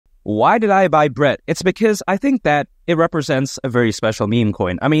Why did I buy BRET? It's because I think that it represents a very special meme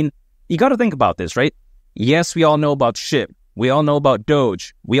coin. I mean, you got to think about this, right? Yes, we all know about SHIB. We all know about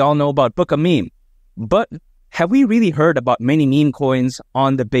Doge. We all know about Book a Meme. But have we really heard about many meme coins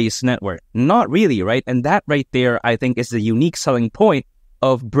on the Base network? Not really, right? And that right there, I think, is the unique selling point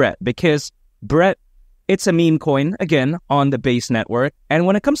of BRET, because BRET, it's a meme coin, again, on the Base network. And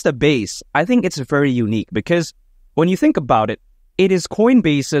when it comes to Base, I think it's very unique because when you think about it, it is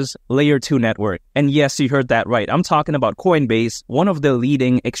Coinbase's Layer 2 network. And yes, you heard that right. I'm talking about Coinbase, one of the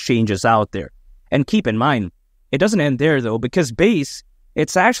leading exchanges out there. And keep in mind, it doesn't end there though, because Base,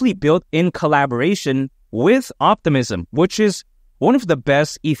 it's actually built in collaboration with Optimism, which is one of the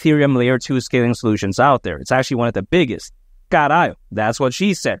best Ethereum Layer 2 scaling solutions out there. It's actually one of the biggest. Caray, that's what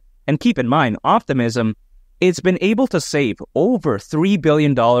she said. And keep in mind, Optimism, it's been able to save over $3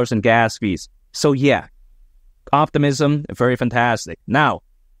 billion in gas fees. So yeah, Optimism, very fantastic. Now,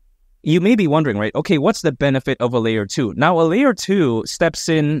 you may be wondering, right? Okay, what's the benefit of a Layer 2? Now, a Layer 2 steps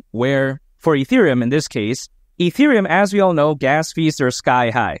in where, for Ethereum in this case, Ethereum, as we all know, gas fees are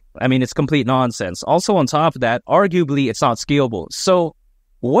sky high. I mean, it's complete nonsense. Also, on top of that, arguably, it's not scalable. So,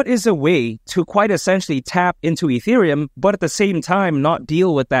 what is a way to quite essentially tap into Ethereum, but at the same time not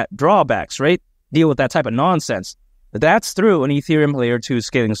deal with that drawbacks, right? Deal with that type of nonsense. That's through an Ethereum Layer 2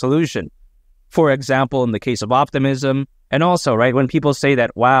 scaling solution. For example, in the case of Optimism, and also, right, when people say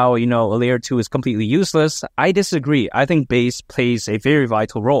that, wow, you know, a Layer 2 is completely useless, I disagree. I think Base plays a very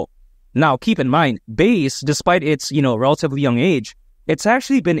vital role. Now, keep in mind, Base, despite its, relatively young age, it's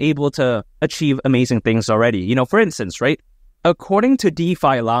actually been able to achieve amazing things already. For instance, right, according to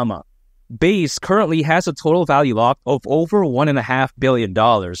DeFi Llama, Base currently has a total value lock of over $1.5 billion.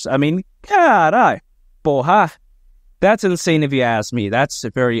 I mean, caray, boha. That's insane if you ask me. That's a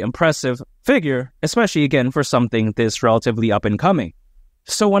very impressive figure, especially, again, for something this relatively up and coming.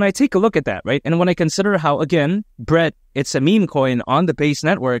 So when I take a look at that, right, and when I consider how, again, BRET, it's a meme coin on the Base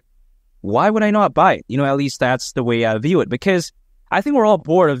network, why would I not buy it? At least that's the way I view it, because I think we're all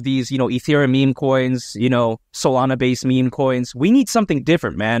bored of these, Ethereum meme coins, Solana-based meme coins. We need something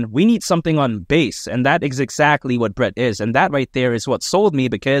different, man. We need something on Base, and that is exactly what BRET is. And that right there is what sold me,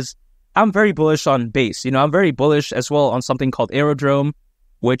 because I'm very bullish on Base. I'm very bullish as well on something called Aerodrome,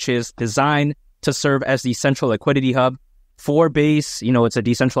 which is designed to serve as the central liquidity hub for Base. It's a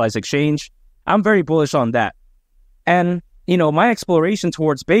decentralized exchange. I'm very bullish on that. And, my exploration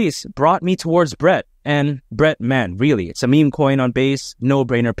towards Base brought me towards BRET. And BRET, man, really, it's a meme coin on Base.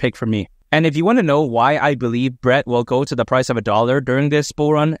 No-brainer pick for me. And if you want to know why I believe BRET will go to the price of $1 during this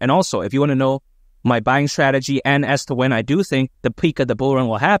bull run, and also if you want to know my buying strategy and as to when I do think the peak of the bull run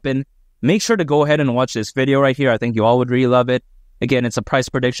will happen, make sure to go ahead and watch this video right here. I think you all would really love it. Again, it's a price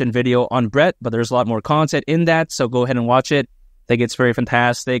prediction video on BRET, but there's a lot more content in that, so go ahead and watch it. I think it's very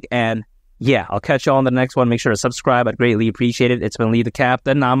fantastic. And yeah, I'll catch you all on the next one. Make sure to subscribe. I'd greatly appreciate it. It's been Lee the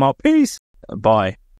Captain. I'm out. Peace. Bye.